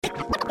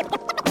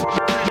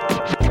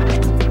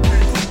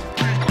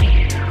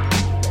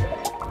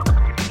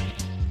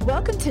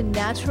to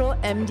Natural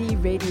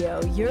MD Radio,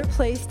 your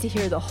place to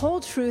hear the whole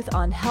truth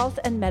on health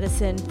and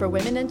medicine for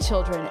women and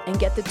children and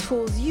get the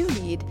tools you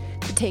need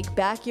to take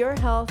back your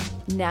health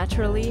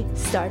naturally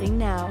starting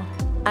now.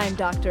 I'm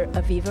Dr.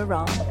 Aviva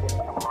Ram.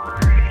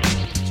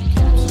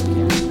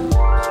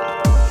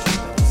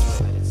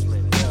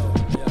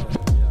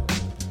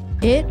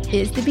 It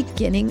is the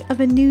beginning of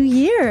a new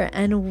year,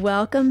 and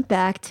welcome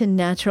back to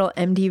Natural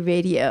MD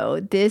Radio.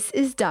 This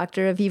is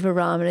Dr. Aviva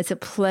Ram, and it's a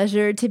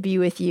pleasure to be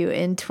with you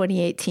in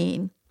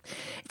 2018.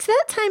 It's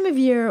that time of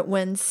year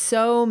when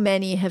so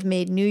many have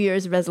made New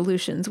Year's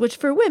resolutions, which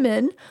for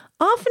women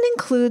often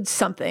includes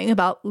something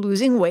about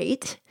losing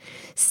weight,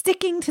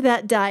 sticking to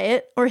that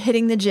diet, or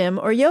hitting the gym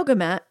or yoga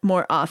mat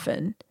more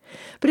often.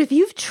 But if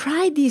you've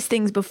tried these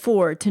things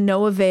before to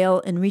no avail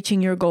in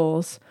reaching your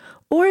goals,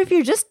 or if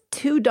you're just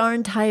too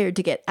darn tired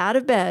to get out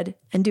of bed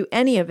and do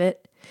any of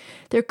it,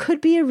 there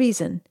could be a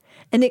reason.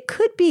 And it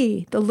could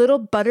be the little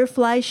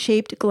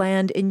butterfly-shaped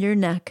gland in your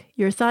neck,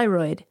 your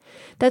thyroid,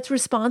 that's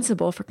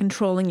responsible for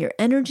controlling your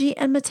energy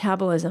and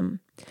metabolism.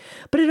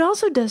 But it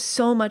also does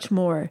so much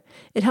more.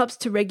 It helps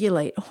to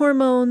regulate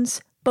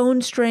hormones,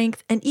 bone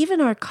strength, and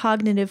even our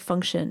cognitive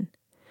function.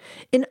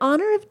 In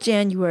honor of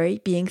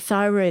January being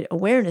Thyroid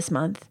Awareness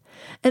Month,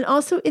 and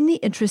also in the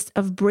interest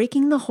of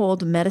breaking the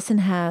hold medicine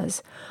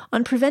has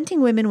on preventing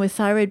women with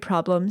thyroid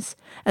problems,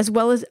 as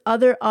well as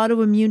other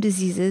autoimmune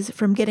diseases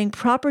from getting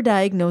proper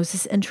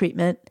diagnosis and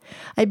treatment,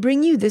 I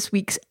bring you this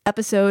week's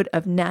episode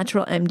of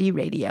Natural MD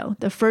Radio,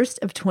 the first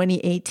of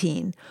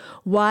 2018,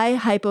 Why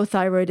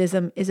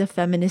Hypothyroidism is a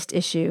Feminist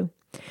Issue.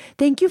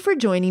 Thank you for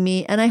joining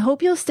me, and I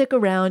hope you'll stick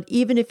around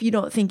even if you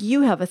don't think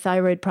you have a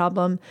thyroid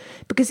problem,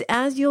 because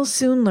as you'll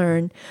soon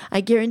learn,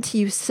 I guarantee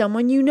you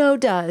someone you know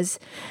does,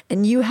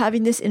 and you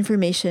having this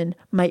information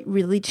might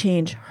really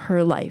change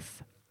her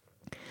life.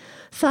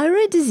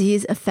 Thyroid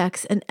disease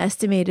affects an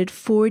estimated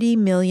 40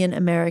 million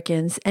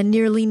Americans, and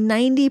nearly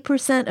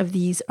 90% of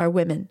these are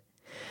women.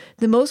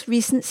 The most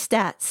recent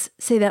stats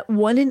say that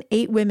 1 in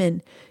 8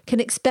 women can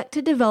expect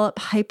to develop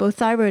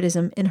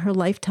hypothyroidism in her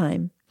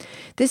lifetime.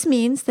 This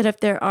means that if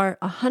there are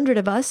 100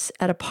 of us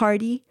at a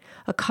party,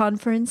 a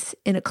conference,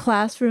 in a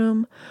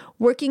classroom,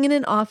 working in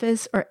an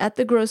office, or at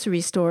the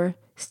grocery store,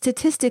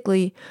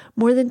 statistically,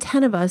 more than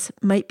 10 of us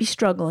might be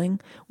struggling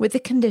with a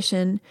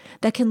condition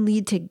that can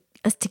lead to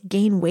us to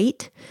gain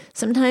weight,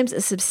 sometimes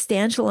a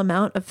substantial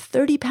amount of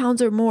 30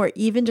 pounds or more,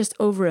 even just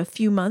over a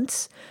few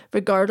months,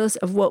 regardless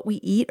of what we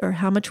eat or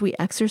how much we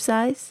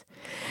exercise.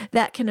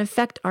 That can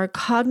affect our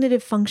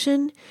cognitive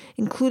function,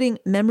 including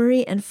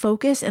memory and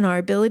focus and our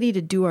ability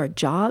to do our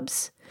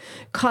jobs,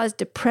 cause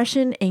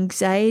depression,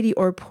 anxiety,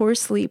 or poor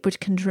sleep, which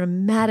can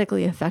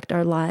dramatically affect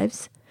our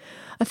lives,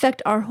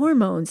 affect our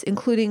hormones,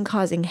 including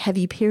causing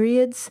heavy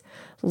periods,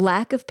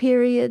 lack of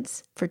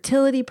periods,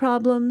 fertility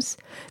problems,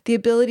 the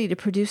ability to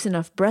produce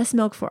enough breast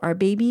milk for our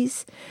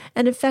babies,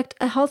 and affect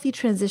a healthy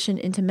transition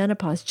into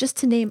menopause, just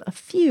to name a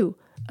few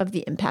of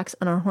the impacts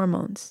on our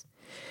hormones.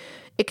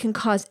 It can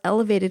cause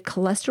elevated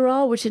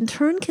cholesterol, which in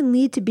turn can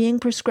lead to being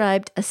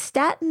prescribed a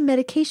statin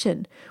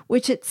medication,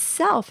 which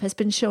itself has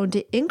been shown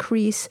to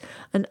increase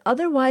an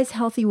otherwise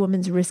healthy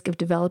woman's risk of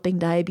developing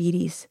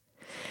diabetes.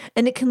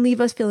 And it can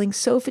leave us feeling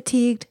so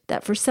fatigued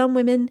that for some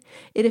women,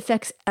 it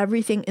affects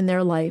everything in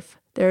their life: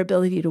 their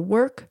ability to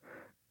work,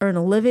 earn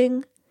a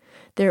living,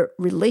 their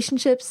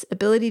relationships,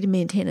 ability to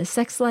maintain a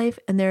sex life,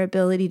 and their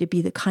ability to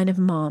be the kind of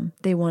mom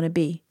they want to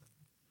be.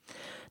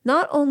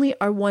 Not only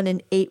are 1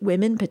 in 8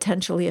 women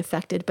potentially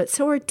affected, but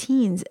so are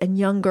teens and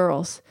young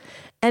girls,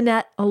 and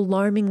at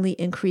alarmingly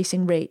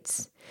increasing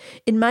rates.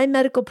 In my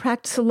medical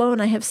practice alone,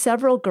 I have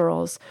several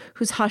girls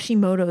whose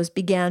Hashimoto's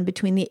began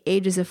between the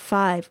ages of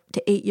 5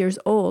 to 8 years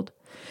old,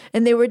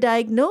 and they were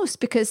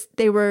diagnosed because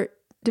they were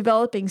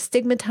developing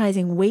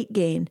stigmatizing weight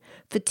gain,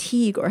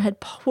 fatigue, or had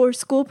poor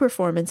school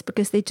performance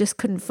because they just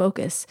couldn't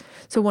focus.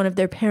 So one of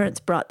their parents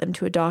brought them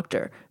to a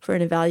doctor for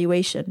an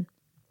evaluation.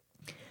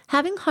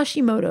 Having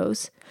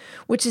Hashimoto's,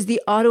 which is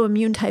the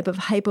autoimmune type of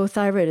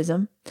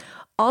hypothyroidism,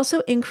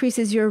 also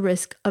increases your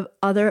risk of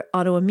other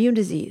autoimmune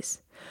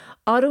disease.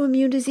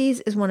 Autoimmune disease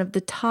is one of the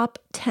top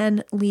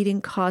 10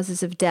 leading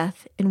causes of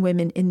death in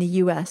women in the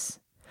U.S.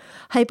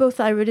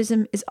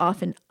 Hypothyroidism is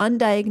often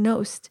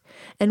undiagnosed,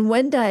 and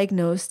when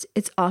diagnosed,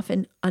 it's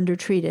often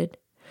undertreated.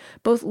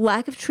 Both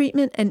lack of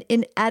treatment and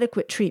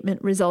inadequate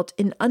treatment result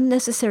in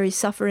unnecessary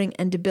suffering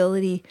and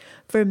debility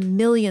for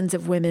millions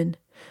of women.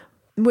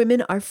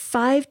 Women are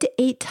 5 to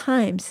 8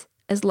 times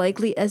as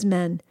likely as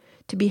men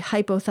to be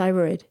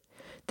hypothyroid.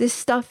 This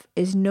stuff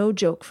is no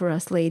joke for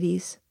us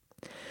ladies.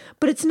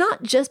 But it's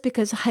not just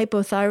because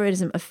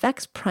hypothyroidism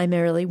affects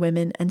primarily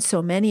women and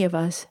so many of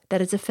us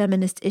that it's a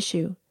feminist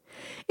issue.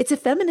 It's a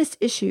feminist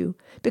issue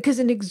because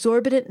an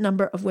exorbitant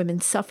number of women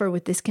suffer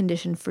with this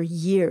condition for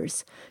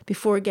years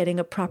before getting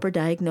a proper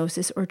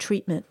diagnosis or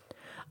treatment,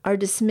 are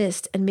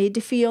dismissed and made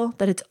to feel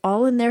that it's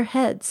all in their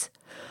heads,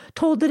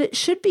 told that it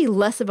should be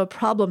less of a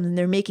problem than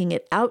they're making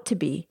it out to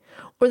be,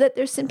 or that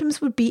their symptoms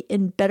would be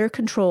in better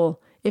control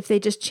if they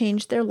just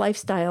changed their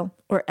lifestyle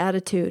or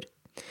attitude.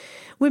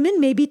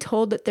 Women may be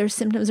told that their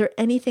symptoms are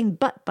anything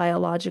but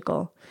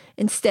biological.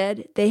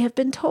 Instead, they have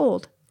been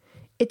told,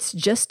 it's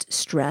just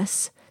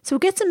stress, so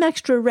get some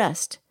extra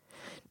rest.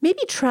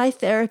 Maybe try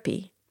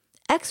therapy,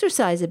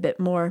 exercise a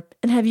bit more,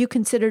 and have you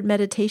considered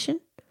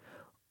meditation?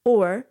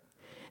 Or,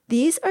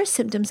 these are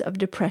symptoms of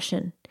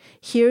depression.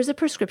 Here's a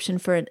prescription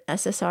for an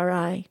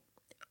SSRI.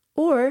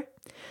 Or,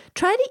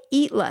 try to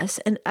eat less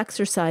and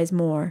exercise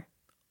more.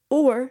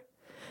 Or,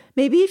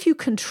 maybe if you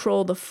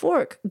control the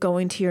fork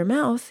going to your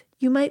mouth,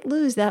 you might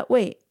lose that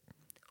weight.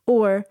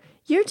 Or,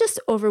 you're just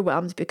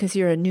overwhelmed because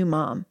you're a new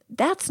mom.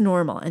 That's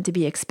normal and to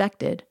be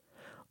expected.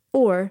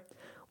 Or,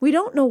 we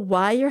don't know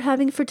why you're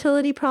having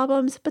fertility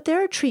problems, but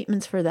there are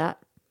treatments for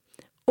that.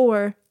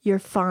 Or, you're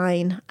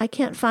fine. I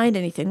can't find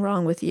anything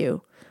wrong with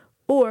you.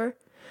 Or,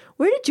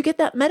 where did you get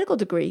that medical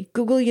degree?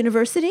 Google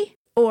University?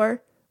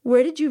 Or,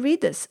 where did you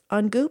read this?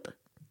 On Goop?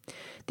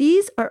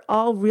 These are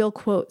all real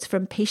quotes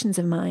from patients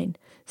of mine,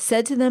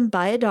 said to them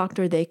by a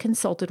doctor they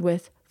consulted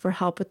with for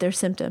help with their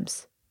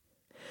symptoms.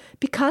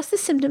 Because the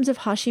symptoms of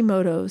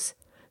Hashimoto's,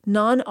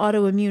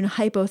 non-autoimmune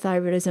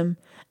hypothyroidism,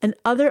 and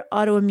other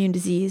autoimmune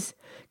disease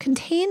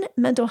contain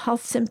mental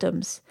health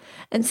symptoms,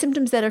 and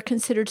symptoms that are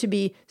considered to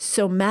be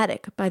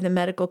somatic by the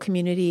medical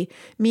community,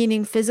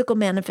 meaning physical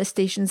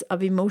manifestations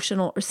of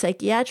emotional or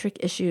psychiatric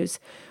issues.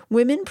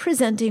 Women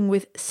presenting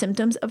with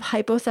symptoms of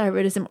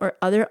hypothyroidism or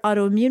other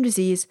autoimmune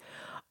disease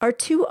are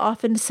too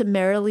often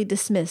summarily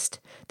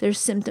dismissed, their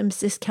symptoms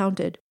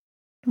discounted.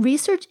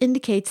 Research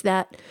indicates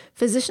that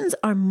physicians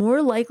are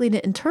more likely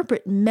to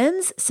interpret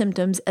men's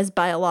symptoms as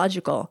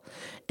biological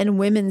and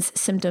women's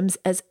symptoms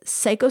as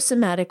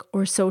psychosomatic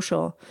or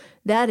social.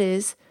 That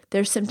is,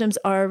 their symptoms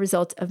are a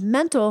result of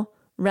mental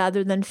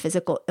rather than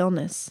physical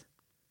illness.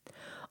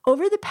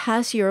 Over the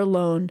past year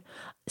alone,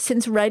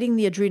 since writing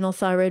The Adrenal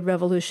Thyroid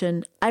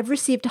Revolution, I've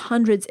received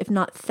hundreds, if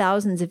not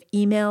thousands, of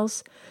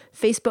emails,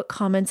 Facebook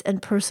comments,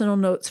 and personal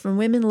notes from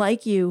women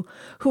like you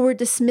who were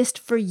dismissed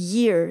for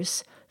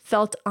years,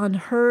 felt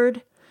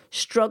unheard,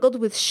 struggled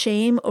with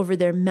shame over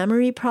their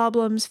memory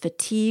problems,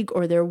 fatigue,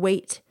 or their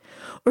weight,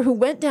 or who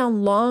went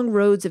down long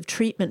roads of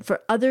treatment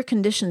for other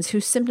conditions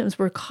whose symptoms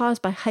were caused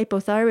by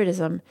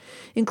hypothyroidism,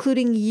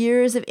 including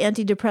years of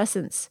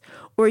antidepressants,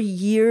 or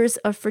years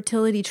of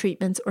fertility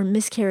treatments or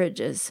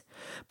miscarriages,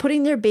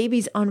 putting their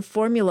babies on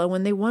formula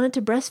when they wanted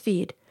to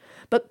breastfeed,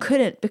 but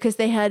couldn't because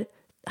they had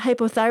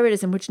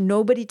hypothyroidism, which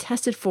nobody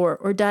tested for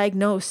or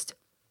diagnosed,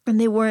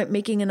 and they weren't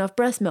making enough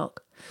breast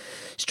milk.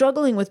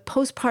 Struggling with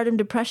postpartum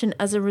depression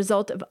as a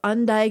result of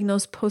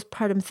undiagnosed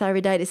postpartum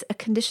thyroiditis, a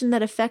condition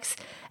that affects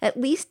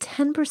at least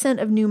 10%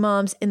 of new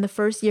moms in the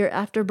first year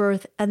after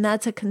birth, and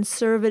that's a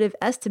conservative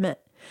estimate.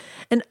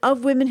 And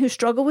of women who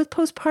struggle with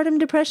postpartum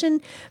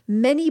depression,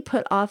 many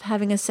put off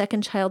having a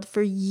second child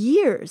for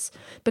years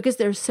because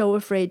they're so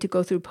afraid to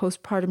go through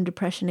postpartum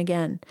depression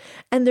again.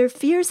 And their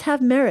fears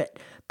have merit.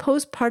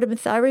 Postpartum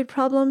thyroid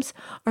problems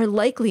are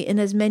likely in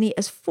as many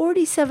as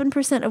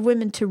 47% of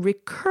women to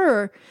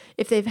recur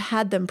if they've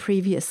had them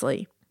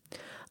previously.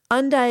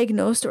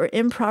 Undiagnosed or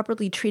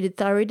improperly treated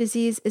thyroid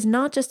disease is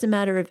not just a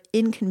matter of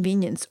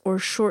inconvenience or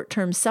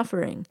short-term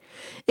suffering.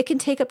 It can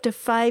take up to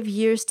 5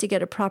 years to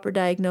get a proper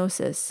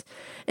diagnosis.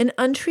 And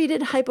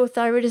untreated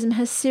hypothyroidism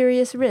has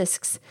serious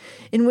risks.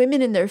 In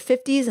women in their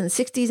 50s and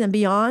 60s and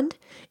beyond,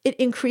 it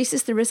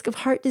increases the risk of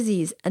heart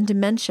disease and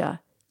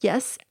dementia.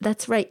 Yes,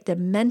 that's right,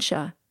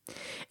 dementia.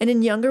 And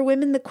in younger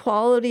women, the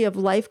quality of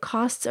life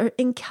costs are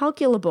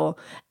incalculable,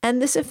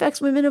 and this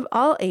affects women of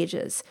all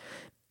ages.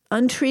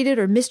 Untreated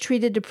or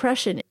mistreated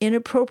depression,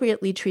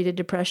 inappropriately treated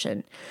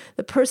depression,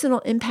 the personal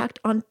impact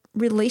on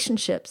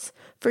relationships,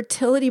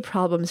 fertility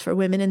problems for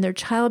women in their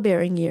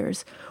childbearing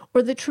years,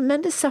 or the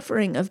tremendous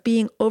suffering of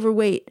being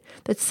overweight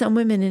that some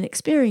women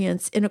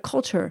experience in a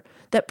culture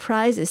that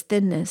prizes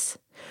thinness.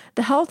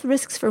 The health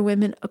risks for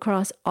women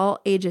across all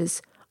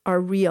ages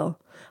are real.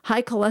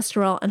 High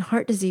cholesterol and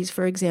heart disease,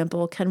 for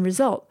example, can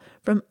result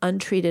from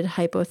untreated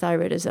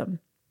hypothyroidism.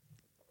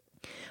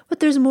 But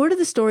there's more to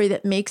the story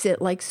that makes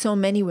it, like so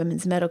many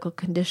women's medical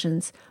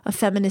conditions, a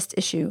feminist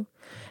issue.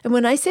 And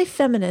when I say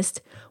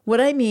feminist,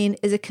 what I mean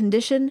is a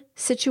condition,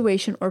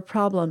 situation, or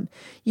problem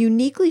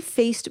uniquely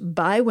faced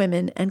by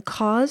women and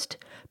caused,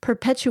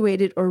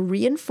 perpetuated, or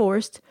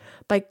reinforced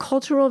by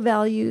cultural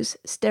values,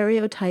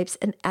 stereotypes,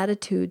 and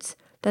attitudes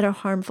that are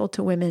harmful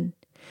to women.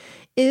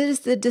 It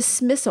is the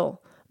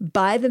dismissal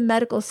by the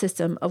medical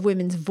system of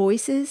women's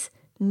voices,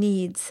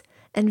 needs,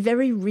 and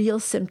very real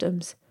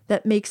symptoms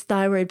that makes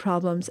thyroid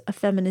problems a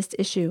feminist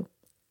issue.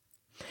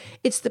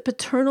 It's the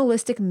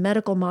paternalistic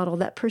medical model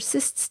that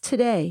persists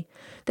today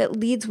that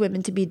leads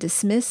women to be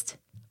dismissed,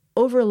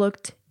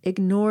 overlooked,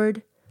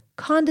 ignored,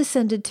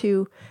 condescended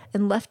to,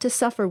 and left to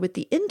suffer with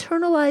the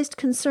internalized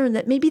concern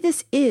that maybe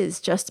this is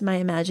just my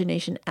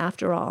imagination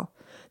after all,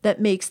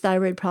 that makes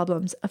thyroid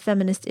problems a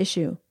feminist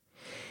issue.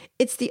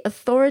 It's the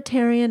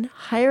authoritarian,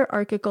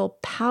 hierarchical,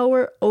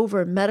 power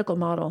over medical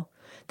model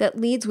that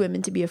leads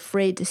women to be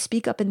afraid to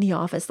speak up in the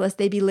office lest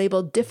they be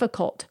labeled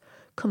difficult,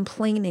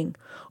 complaining,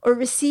 or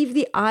receive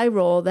the eye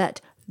roll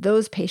that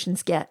those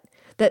patients get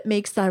that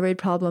makes thyroid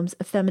problems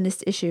a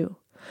feminist issue.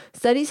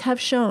 Studies have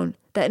shown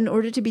that in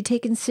order to be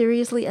taken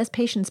seriously as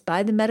patients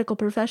by the medical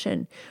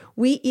profession,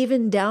 we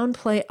even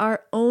downplay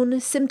our own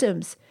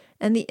symptoms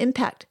and the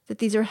impact that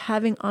these are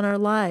having on our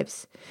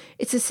lives.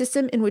 It's a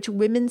system in which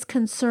women's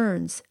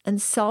concerns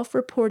and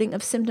self-reporting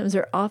of symptoms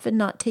are often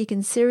not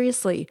taken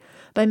seriously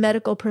by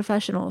medical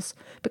professionals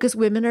because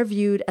women are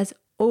viewed as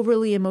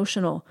overly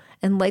emotional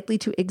and likely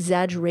to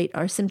exaggerate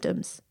our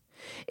symptoms.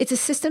 It's a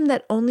system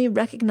that only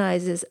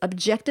recognizes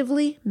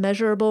objectively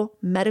measurable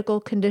medical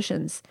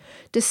conditions,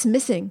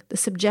 dismissing the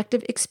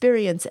subjective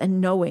experience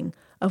and knowing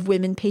of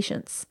women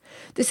patients.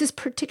 This is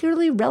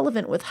particularly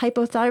relevant with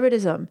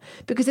hypothyroidism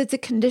because it's a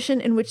condition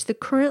in which the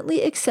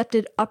currently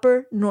accepted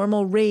upper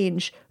normal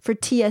range for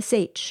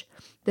TSH,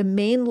 the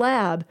main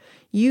lab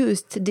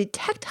used to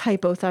detect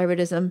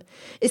hypothyroidism,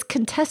 is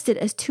contested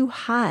as too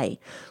high,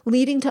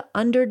 leading to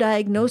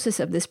underdiagnosis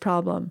of this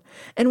problem,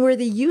 and where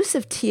the use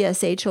of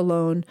TSH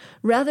alone,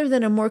 rather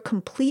than a more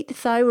complete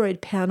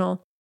thyroid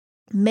panel,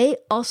 may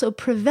also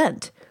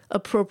prevent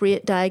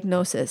appropriate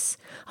diagnosis,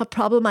 a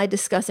problem I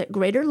discuss at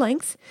greater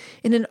length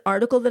in an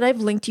article that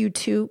I've linked you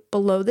to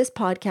below this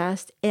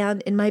podcast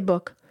and in my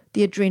book,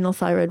 The Adrenal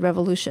Thyroid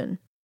Revolution.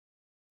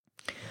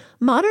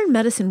 Modern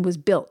medicine was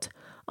built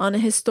on a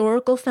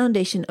historical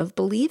foundation of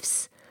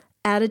beliefs,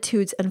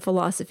 attitudes, and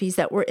philosophies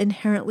that were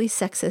inherently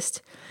sexist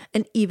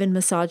and even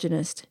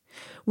misogynist.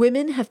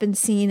 Women have been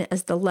seen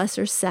as the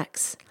lesser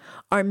sex,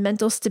 our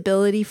mental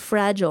stability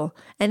fragile,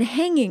 and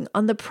hanging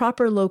on the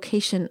proper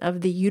location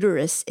of the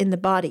uterus in the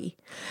body.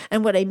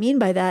 And what I mean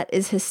by that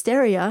is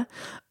hysteria,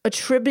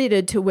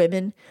 attributed to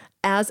women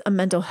as a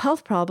mental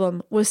health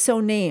problem, was so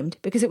named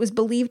because it was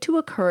believed to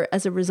occur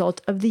as a result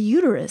of the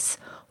uterus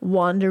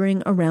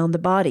wandering around the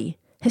body.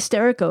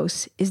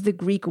 Hysterikos is the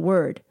Greek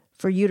word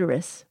for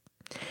uterus.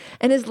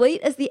 And as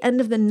late as the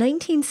end of the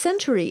 19th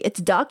century,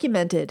 it's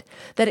documented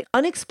that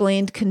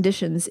unexplained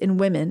conditions in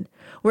women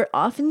were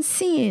often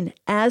seen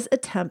as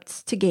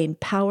attempts to gain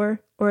power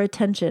or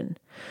attention.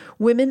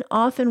 Women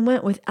often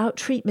went without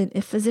treatment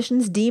if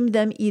physicians deemed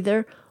them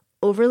either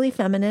overly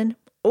feminine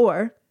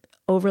or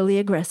overly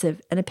aggressive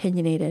and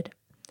opinionated.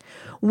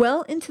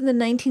 Well into the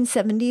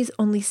 1970s,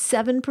 only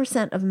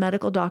 7% of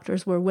medical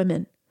doctors were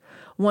women.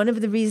 One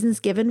of the reasons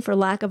given for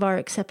lack of our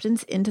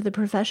acceptance into the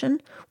profession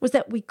was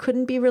that we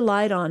couldn't be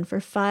relied on for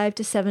 5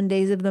 to 7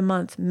 days of the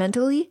month,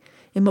 mentally,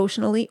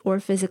 emotionally, or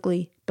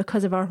physically,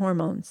 because of our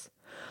hormones.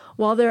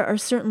 While there are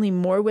certainly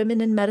more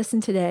women in medicine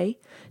today,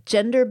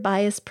 gender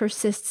bias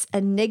persists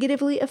and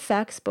negatively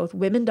affects both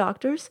women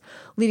doctors,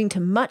 leading to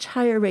much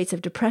higher rates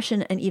of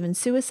depression and even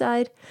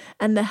suicide,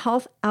 and the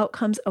health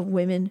outcomes of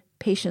women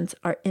patients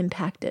are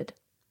impacted.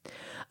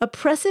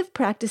 Oppressive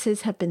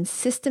practices have been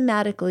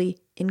systematically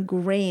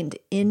ingrained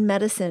in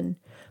medicine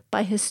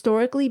by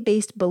historically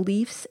based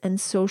beliefs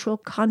and social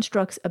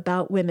constructs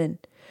about women.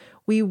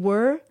 We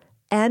were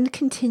and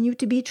continue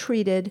to be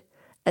treated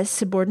as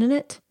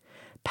subordinate,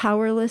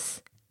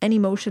 powerless, and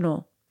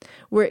emotional.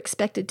 We're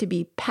expected to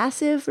be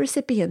passive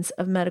recipients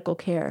of medical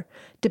care,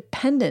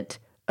 dependent,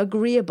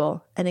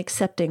 agreeable, and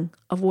accepting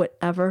of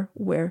whatever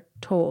we're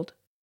told.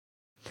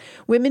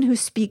 Women who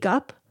speak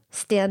up,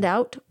 stand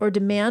out, or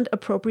demand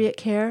appropriate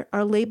care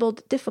are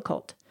labeled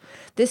difficult.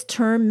 This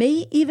term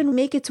may even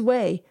make its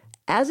way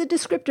as a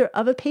descriptor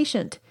of a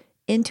patient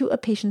into a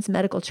patient's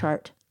medical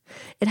chart.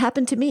 It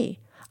happened to me.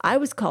 I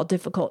was called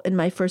difficult in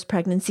my first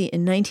pregnancy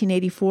in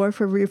 1984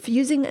 for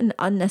refusing an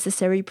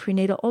unnecessary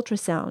prenatal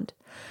ultrasound.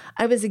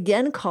 I was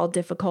again called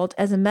difficult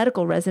as a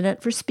medical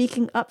resident for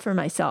speaking up for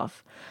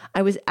myself.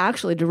 I was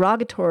actually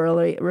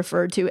derogatorily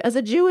referred to as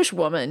a Jewish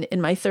woman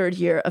in my third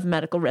year of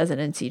medical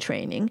residency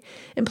training,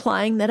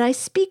 implying that I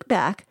speak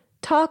back,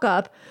 talk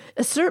up,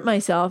 assert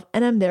myself,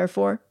 and am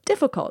therefore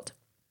difficult.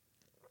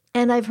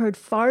 And I've heard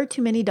far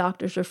too many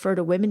doctors refer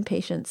to women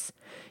patients,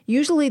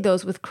 usually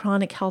those with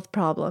chronic health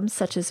problems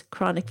such as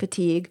chronic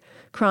fatigue,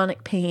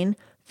 chronic pain,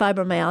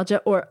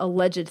 fibromyalgia, or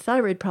alleged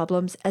thyroid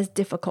problems as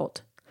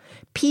difficult.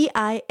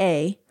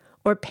 PIA,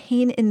 or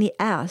pain in the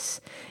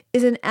ass,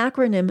 is an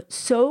acronym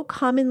so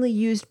commonly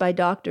used by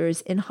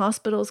doctors in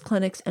hospitals,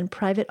 clinics, and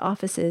private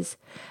offices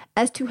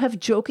as to have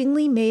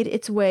jokingly made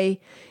its way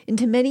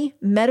into many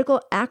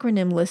medical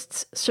acronym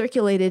lists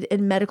circulated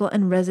in medical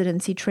and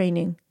residency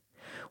training.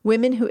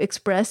 Women who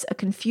express a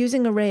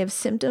confusing array of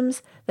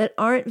symptoms that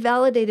aren't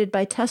validated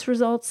by test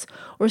results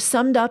or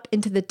summed up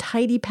into the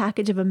tidy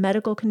package of a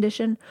medical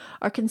condition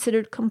are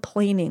considered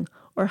complaining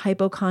or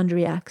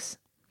hypochondriacs.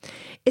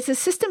 It's a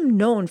system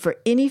known for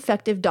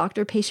ineffective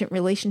doctor-patient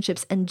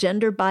relationships and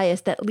gender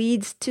bias that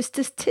leads to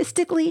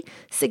statistically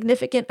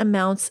significant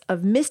amounts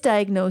of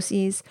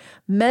misdiagnoses,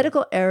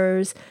 medical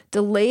errors,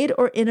 delayed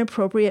or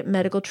inappropriate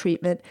medical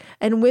treatment,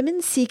 and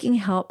women seeking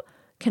help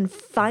can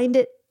find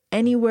it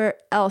anywhere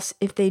else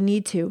if they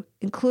need to,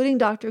 including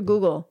Dr.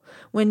 Google,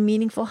 when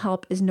meaningful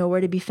help is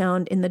nowhere to be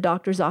found in the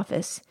doctor's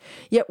office.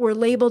 Yet we're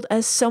labeled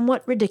as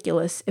somewhat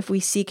ridiculous if we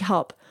seek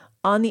help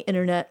on the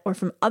internet or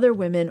from other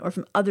women or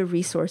from other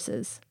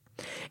resources.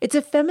 It's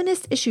a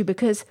feminist issue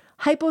because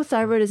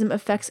hypothyroidism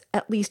affects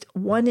at least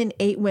 1 in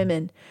 8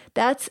 women.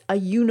 That's a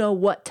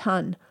you-know-what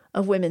ton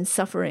of women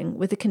suffering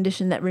with a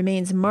condition that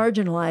remains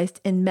marginalized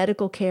in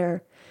medical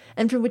care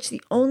and for which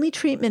the only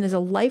treatment is a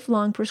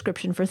lifelong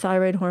prescription for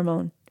thyroid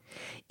hormone.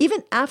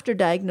 Even after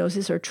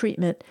diagnosis or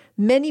treatment,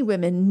 many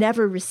women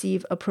never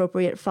receive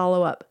appropriate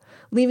follow-up,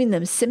 leaving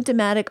them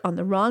symptomatic on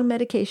the wrong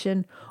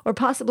medication or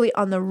possibly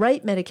on the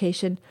right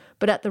medication,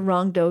 but at the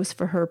wrong dose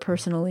for her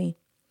personally.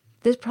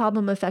 This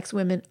problem affects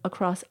women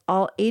across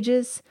all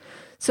ages,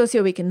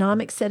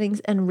 socioeconomic settings,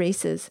 and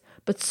races,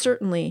 but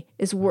certainly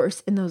is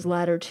worse in those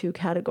latter two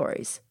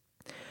categories.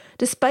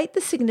 Despite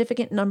the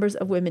significant numbers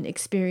of women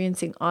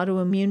experiencing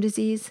autoimmune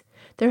disease,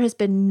 there has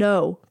been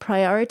no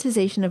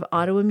prioritization of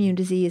autoimmune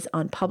disease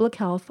on public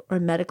health or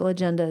medical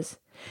agendas.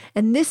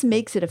 And this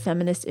makes it a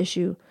feminist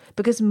issue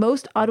because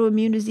most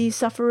autoimmune disease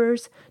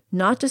sufferers,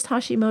 not just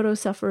Hashimoto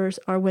sufferers,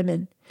 are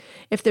women.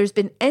 If there's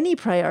been any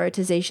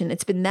prioritization,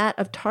 it's been that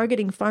of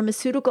targeting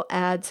pharmaceutical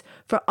ads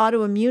for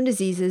autoimmune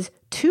diseases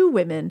to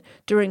women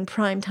during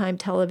primetime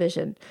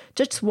television.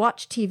 Just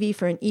watch TV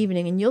for an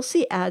evening and you'll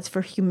see ads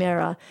for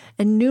Humira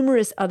and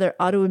numerous other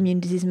autoimmune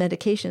disease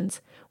medications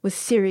with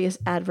serious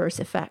adverse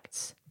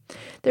effects.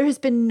 There has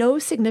been no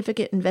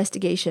significant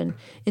investigation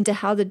into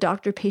how the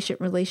doctor-patient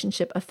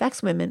relationship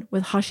affects women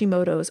with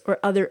Hashimoto's or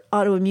other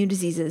autoimmune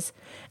diseases,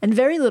 and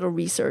very little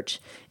research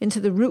into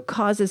the root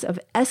causes of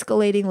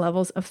escalating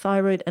levels of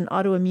thyroid and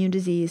autoimmune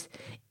disease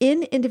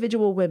in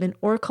individual women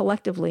or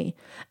collectively,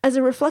 as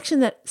a reflection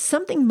that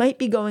something might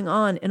be going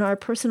on in our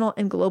personal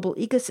and global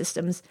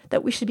ecosystems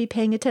that we should be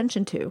paying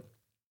attention to.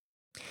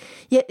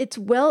 Yet it's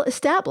well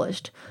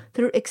established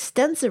through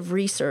extensive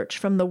research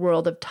from the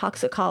world of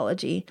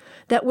toxicology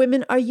that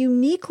women are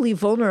uniquely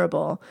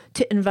vulnerable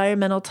to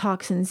environmental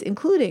toxins,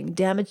 including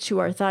damage to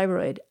our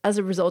thyroid as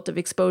a result of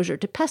exposure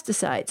to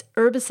pesticides,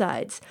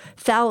 herbicides,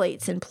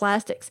 phthalates and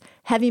plastics,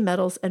 heavy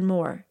metals, and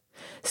more.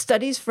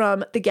 Studies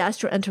from the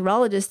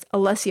gastroenterologist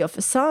Alessio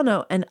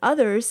Fasano and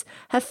others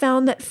have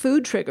found that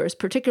food triggers,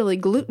 particularly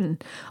gluten,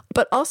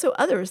 but also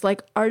others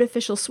like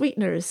artificial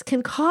sweeteners,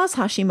 can cause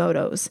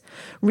Hashimoto's.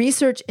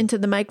 Research into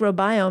the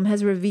microbiome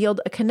has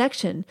revealed a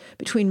connection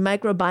between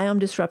microbiome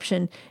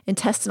disruption,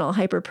 intestinal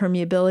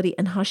hyperpermeability,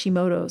 and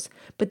Hashimoto's.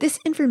 But this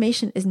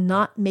information is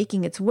not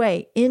making its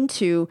way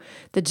into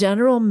the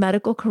general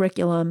medical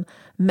curriculum,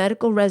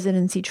 medical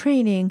residency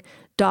training,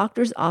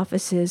 doctors'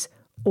 offices,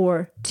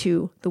 or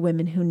to the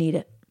women who need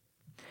it.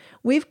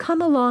 We've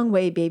come a long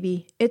way,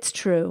 baby. It's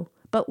true.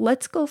 But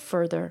let's go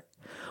further.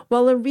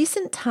 While a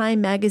recent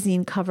Time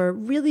magazine cover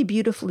really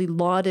beautifully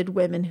lauded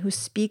women who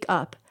speak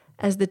up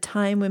as the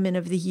Time Women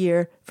of the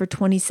Year for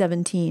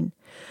 2017,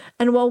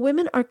 and while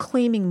women are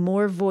claiming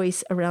more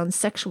voice around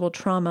sexual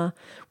trauma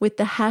with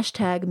the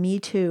hashtag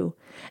 #MeToo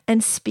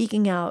and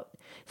speaking out,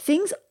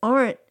 things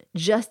aren't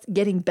just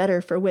getting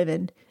better for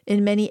women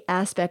in many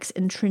aspects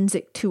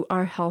intrinsic to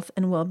our health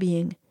and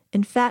well-being.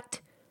 In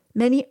fact,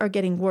 many are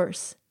getting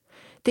worse.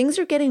 Things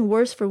are getting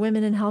worse for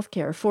women in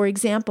healthcare. For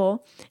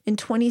example, in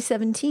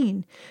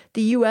 2017,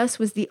 the U.S.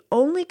 was the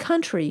only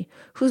country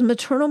whose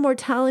maternal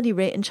mortality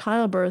rate in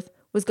childbirth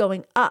was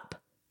going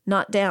up,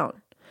 not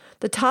down.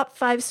 The top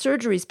 5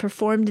 surgeries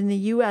performed in the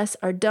U.S.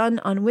 are done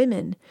on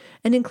women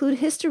and include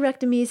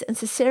hysterectomies and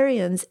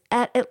cesareans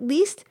at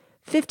least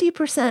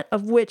 50%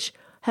 of which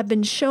have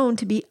been shown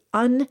to be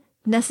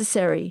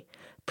unnecessary,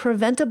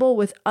 preventable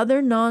with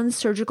other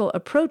non-surgical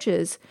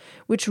approaches,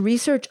 which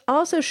research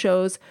also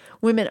shows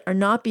women are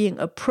not being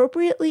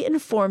appropriately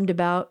informed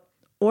about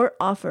or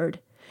offered,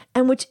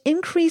 and which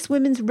increase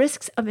women's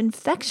risks of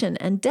infection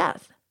and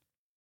death.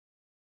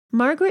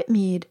 Margaret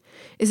Mead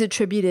is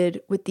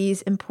attributed with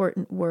these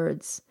important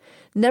words: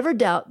 "Never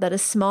doubt that a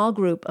small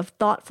group of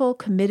thoughtful,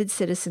 committed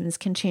citizens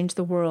can change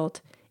the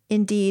world.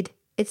 Indeed,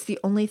 it's the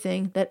only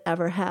thing that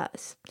ever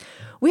has."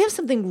 We have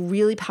something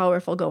really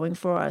powerful going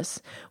for us.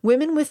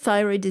 Women with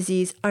thyroid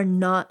disease are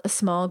not a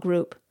small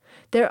group.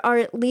 There are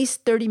at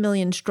least 30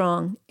 million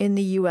strong in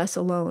the U.S.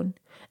 alone.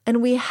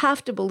 And we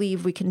have to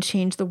believe we can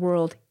change the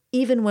world,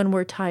 even when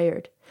we're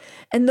tired.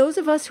 And those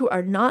of us who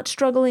are not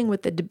struggling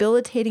with the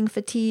debilitating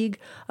fatigue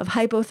of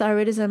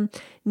hypothyroidism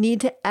need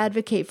to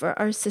advocate for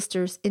our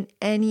sisters in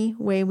any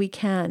way we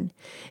can.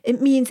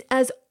 It means,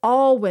 as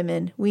all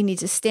women, we need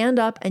to stand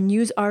up and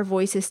use our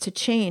voices to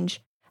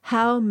change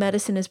how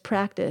medicine is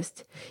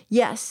practiced.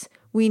 Yes,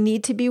 we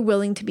need to be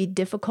willing to be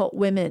difficult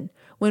women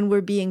when we're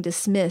being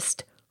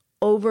dismissed,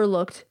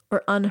 overlooked,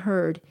 or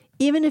unheard,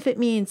 even if it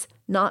means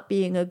not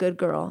being a good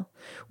girl.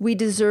 We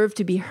deserve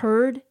to be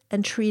heard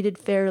and treated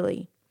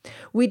fairly.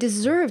 We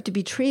deserve to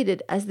be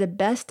treated as the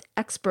best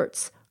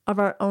experts of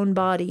our own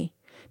body,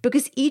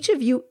 because each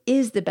of you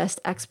is the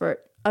best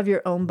expert of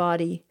your own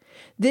body.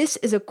 This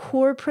is a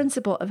core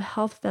principle of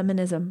health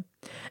feminism,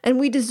 and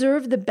we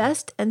deserve the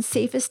best and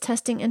safest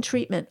testing and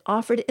treatment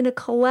offered in a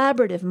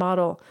collaborative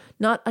model,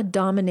 not a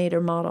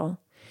dominator model.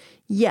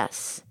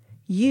 Yes,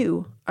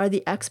 you are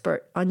the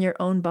expert on your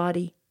own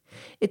body.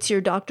 It's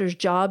your doctor's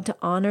job to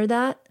honor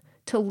that,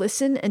 to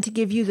listen, and to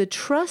give you the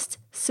trust,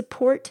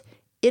 support,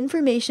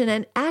 information,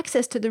 and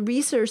access to the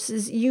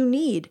resources you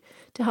need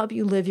to help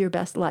you live your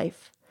best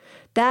life.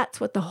 That's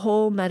what the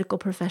whole medical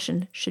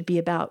profession should be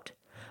about.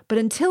 But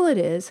until it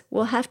is,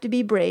 we'll have to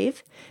be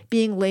brave,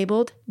 being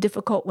labeled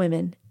difficult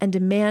women, and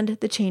demand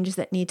the changes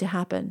that need to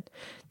happen.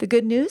 The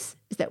good news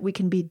is that we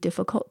can be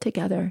difficult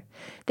together.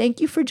 Thank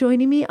you for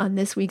joining me on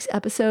this week's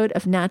episode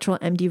of Natural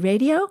MD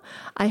Radio.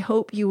 I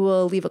hope you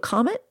will leave a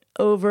comment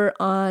over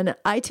on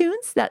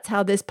iTunes. That's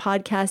how this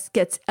podcast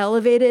gets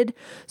elevated,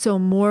 so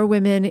more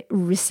women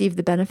receive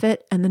the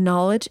benefit and the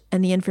knowledge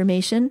and the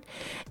information.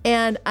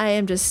 And I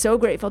am just so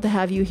grateful to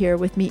have you here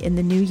with me in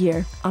the new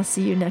year. I'll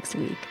see you next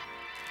week.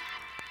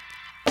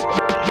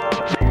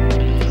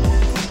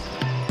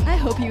 I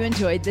hope you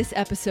enjoyed this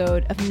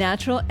episode of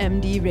Natural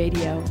MD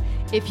Radio.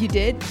 If you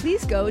did,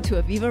 please go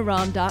to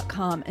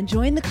avivaram.com and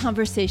join the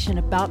conversation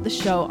about the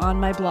show on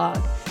my blog.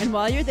 And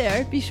while you're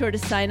there, be sure to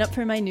sign up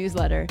for my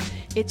newsletter.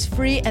 It's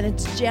free and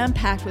it's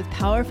jam-packed with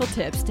powerful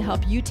tips to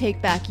help you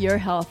take back your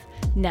health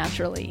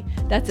naturally.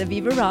 That's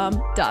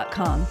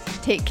avivaram.com.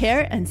 Take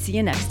care and see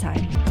you next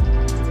time.